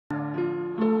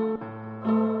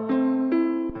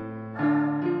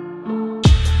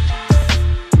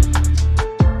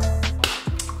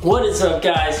What is up,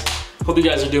 guys? Hope you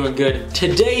guys are doing good.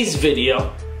 Today's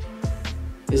video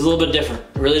is a little bit different.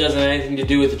 It really doesn't have anything to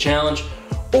do with the challenge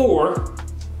or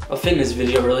a fitness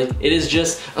video, really. It is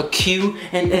just a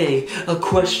Q&A, a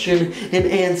question and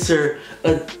answer,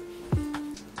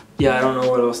 yeah, I don't know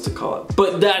what else to call it,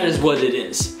 but that is what it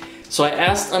is. So I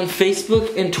asked on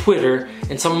Facebook and Twitter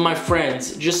and some of my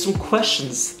friends just some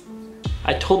questions.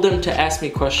 I told them to ask me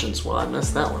questions. Well, I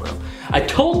messed that one up. I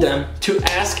told them to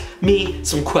ask me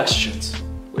some questions.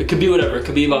 It could be whatever. It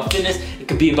could be about fitness. It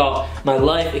could be about my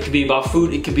life. It could be about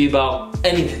food. It could be about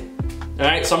anything. All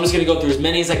right, so I'm just gonna go through as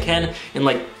many as I can in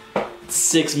like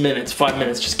 6 minutes, 5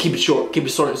 minutes. Just keep it short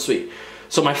and sweet.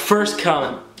 So my first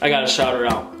comment, I gotta shout her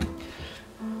out.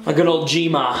 My good old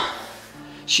G-Ma.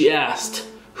 She asked,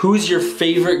 who's your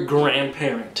favorite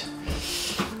grandparent?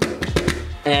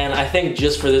 And I think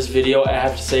just for this video, I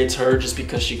have to say it's her just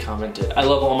because she commented. I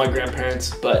love all my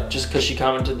grandparents, but just because she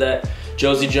commented that,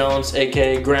 Josie Jones,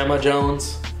 aka Grandma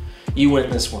Jones, you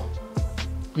win this one.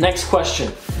 Next question.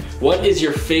 What is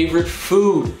your favorite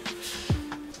food?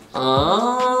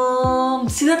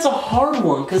 See, that's a hard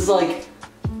one, cause like,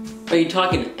 are you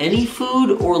talking any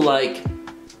food or like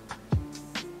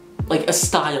a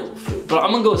style of food? But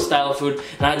I'm gonna go with style of food,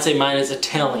 and I'd say mine is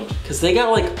Italian, because they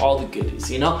got like all the goodies,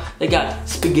 you know? They got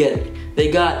spaghetti, they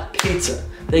got pizza,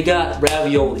 they got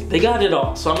ravioli, they got it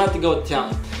all. So I'm gonna have to go with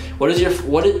Italian.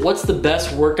 What's the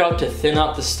best workout to thin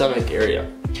out the stomach area?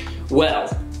 Well,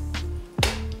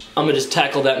 I'm gonna just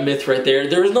tackle that myth right there.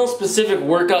 There is no specific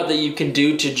workout that you can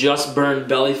do to just burn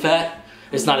belly fat.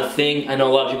 It's not a thing. I know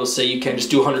a lot of people say you can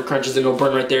just do 100 crunches and it'll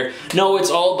burn right there. No,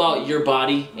 it's all about your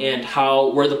body and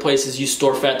where the places you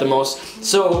store fat the most.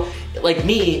 So, like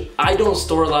me, I don't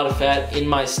store a lot of fat in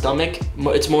my stomach.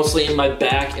 It's mostly in my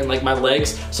back and like my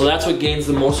legs. So that's what gains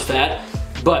the most fat.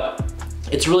 But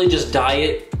it's really just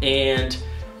diet and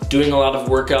doing a lot of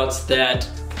workouts that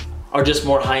are just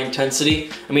more high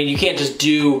intensity. I mean, you can't just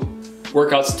do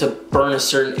workouts to burn a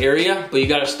certain area, but you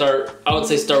gotta start, I would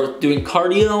say start with doing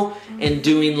cardio and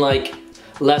doing like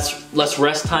less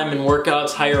rest time in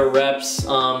workouts, higher reps,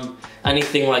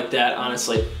 anything like that,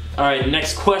 honestly. All right,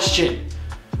 next question.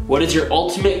 What is your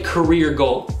ultimate career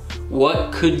goal?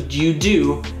 What could you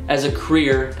do as a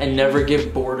career and never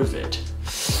get bored of it?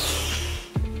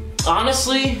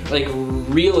 Honestly, like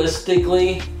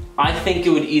realistically, I think it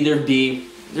would either be,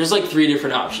 there's like 3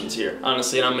 different options here,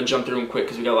 honestly, and I'm gonna jump through them quick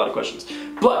because we got a lot of questions.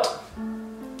 But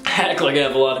I act like I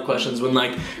have a lot of questions when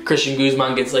like Christian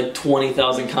Guzman gets like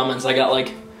 20,000 comments. I got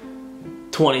like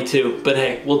 22, but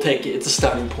hey, we'll take it. It's a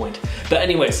starting point. But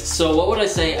anyways, so what would I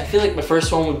say? I feel like my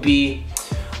first one would be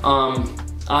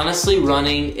honestly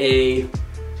running a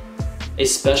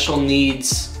special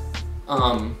needs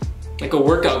like a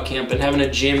workout camp and having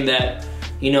a gym that,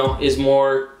 you know, is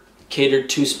more catered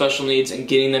to special needs and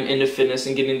getting them into fitness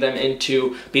and getting them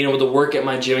into being able to work at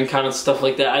my gym and kind of stuff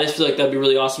like that. I just feel like that'd be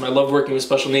really awesome. I love working with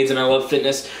special needs and I love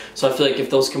fitness, so I feel like if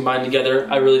those combine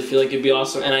together, I really feel like it'd be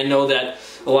awesome. And I know that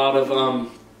a lot of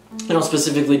you know,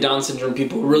 specifically Down syndrome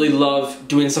people really love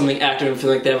doing something active and feel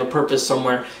like they have a purpose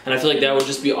somewhere, and I feel like that would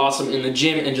just be awesome in the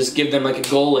gym and just give them like a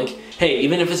goal, like, hey,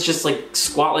 even if it's just like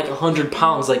squat like 100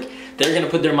 pounds, like they're gonna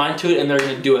put their mind to it and they're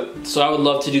gonna do it. So I would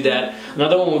love to do that.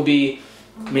 Another one would be,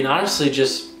 I mean, honestly,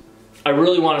 just, I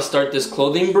really want to start this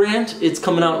clothing brand. It's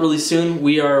coming out really soon.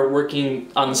 We are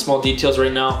working on the small details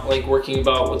right now, like working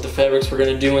about what the fabrics we're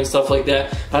going to do and stuff like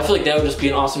that. But I feel like that would just be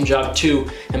an awesome job too,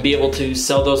 and be able to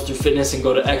sell those through fitness and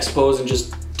go to expos and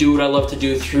just do what I love to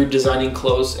do through designing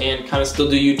clothes and kind of still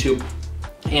do YouTube.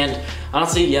 And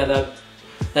honestly, yeah,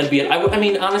 that'd be it. I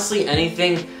mean, honestly,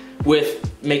 anything with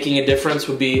making a difference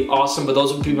would be awesome, but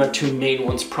those would be my 2 main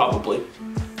ones probably.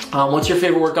 What's your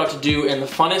favorite workout to do and the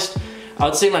funnest? I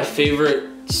would say my favorite,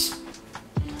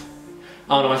 I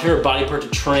don't know, my favorite body part to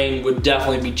train would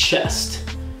definitely be chest.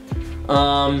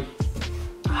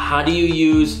 How do you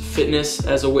use fitness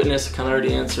as a witness? I kind of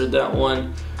already answered that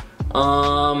one.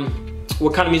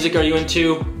 What kind of music are you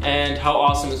into? And how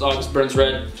awesome is August Burns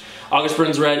Red? August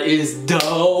Burns Red is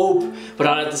dope, but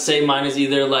I'd have to say mine is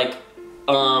either like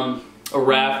a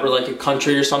rap or like a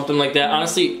country or something like that.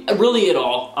 Honestly, really it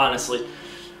all, honestly.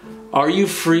 Are you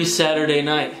free Saturday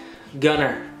night?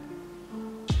 Gunner.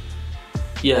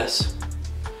 Yes.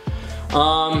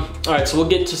 Alright, so we'll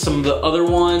get to some of the other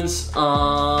ones.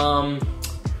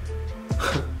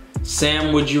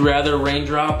 Sam, would you rather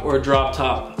raindrop or drop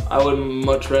top? I would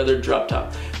much rather drop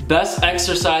top. Best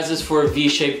exercises for a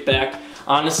V-shaped back.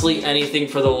 Honestly, anything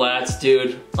for the lats,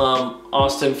 dude.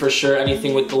 Austin, for sure,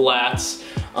 anything with the lats.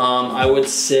 I would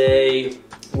say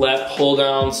lat pull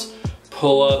downs,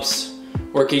 pull-ups,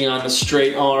 working on the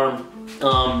straight arm,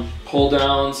 pull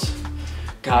downs,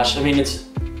 gosh, I mean, it's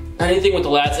anything with the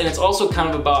lats, and it's also kind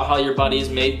of about how your body is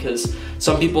made, because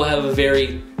some people have a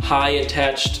very high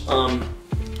attached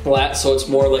lat, so it's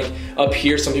more like up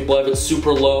here. Some people have it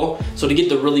super low, so to get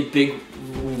the really big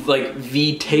like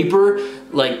V taper,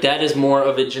 like that is more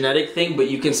of a genetic thing, but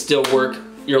you can still work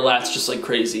your lats just like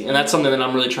crazy, and that's something that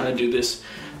I'm really trying to do this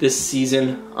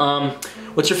season.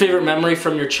 What's your favorite memory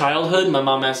from your childhood? My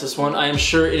mom asked this one. I am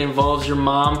sure it involves your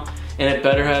mom, and it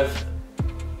better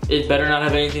not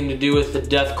have anything to do with the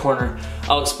death corner.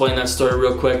 I'll explain that story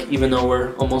real quick, even though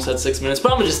we're almost at 6 minutes,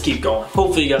 but I'm gonna just keep going.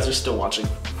 Hopefully you guys are still watching.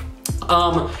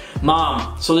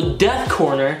 Mom, so the death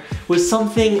corner was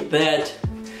something that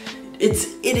it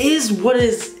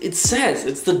says.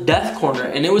 It's the death corner,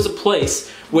 and it was a place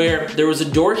where there was a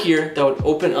door here that would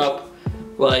open up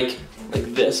like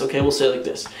this, okay, we'll say it like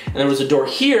this. And there was a door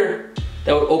here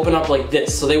that would open up like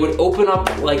this. So they would open up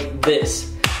like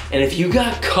this. And if you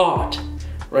got caught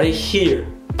right here,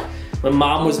 when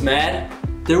mom was mad,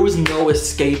 there was no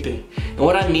escaping. And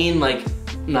what I mean, like,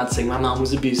 I'm not saying my mom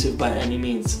was abusive by any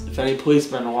means. If any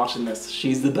policemen are watching this,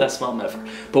 she's the best mom ever.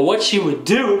 But what she would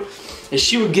do is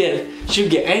she would get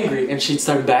angry, and she'd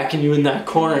start backing you in that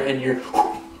corner, and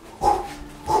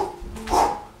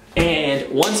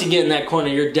and once you get in that corner,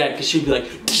 you're dead, because she'd be like,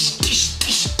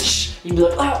 you'd be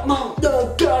like, oh, mom,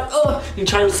 oh, God, you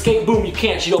try to escape, boom, you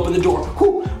can't. She'd open the door.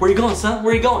 Where you going, son?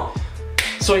 Where you going?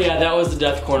 So yeah, that was the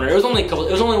death corner. It was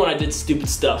only when I did stupid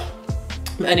stuff.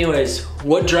 Anyways,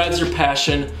 what drives your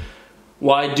passion?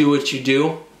 Why do what you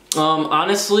do?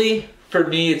 Honestly, for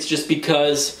me, it's just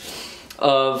because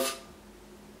of,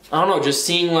 I don't know, just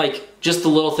seeing like, just the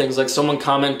little things, like someone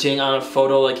commenting on a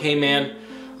photo like, hey man,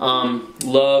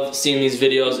 love seeing these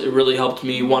videos, it really helped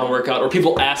me want to work out, or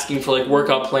people asking for like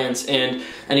workout plans and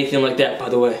anything like that. By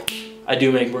the way, I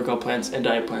do make workout plans and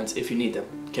diet plans if you need them,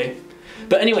 okay?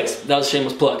 But anyways, that was a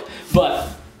shameless plug. But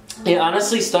yeah,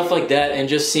 honestly, stuff like that, and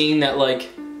just seeing that like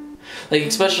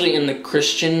especially in the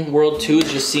Christian world too,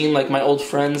 just seeing like my old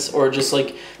friends or just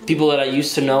like people that I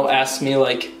used to know ask me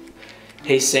like,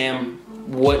 hey Sam,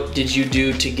 what did you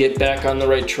do to get back on the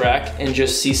right track? And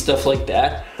just see stuff like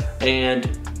that. And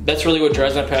that's really what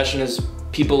drives my passion, is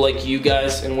people like you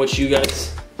guys and what you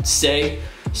guys say.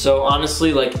 So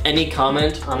honestly, like any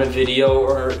comment on a video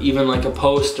or even like a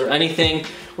post or anything,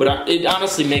 it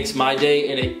honestly makes my day,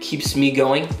 and it keeps me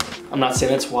going. I'm not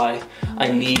saying that's why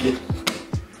I need,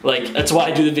 like, that's why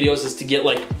I do the videos, is to get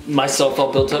like myself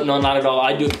all built up. No, not at all.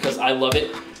 I do it because I love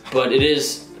it, but it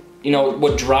is, you know,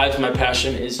 what drives my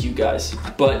passion is you guys.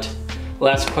 But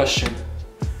last question,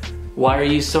 why are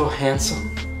you so handsome?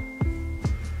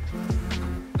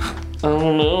 I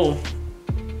don't know.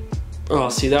 Oh,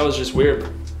 see, that was just weird.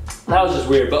 That was just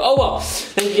weird, but oh well.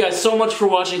 Thank you guys so much for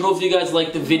watching. Hopefully you guys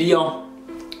liked the video.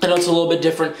 I know it's a little bit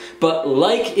different, but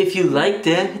like if you liked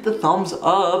it, hit the thumbs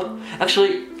up.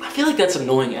 Actually, I feel like that's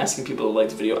annoying, asking people to like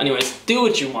the video. Anyways, do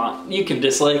what you want. You can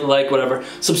dislike, like, whatever.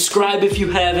 Subscribe if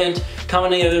you haven't.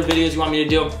 Comment any other videos you want me to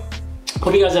do.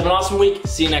 Hope you guys have an awesome week.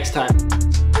 See you next time.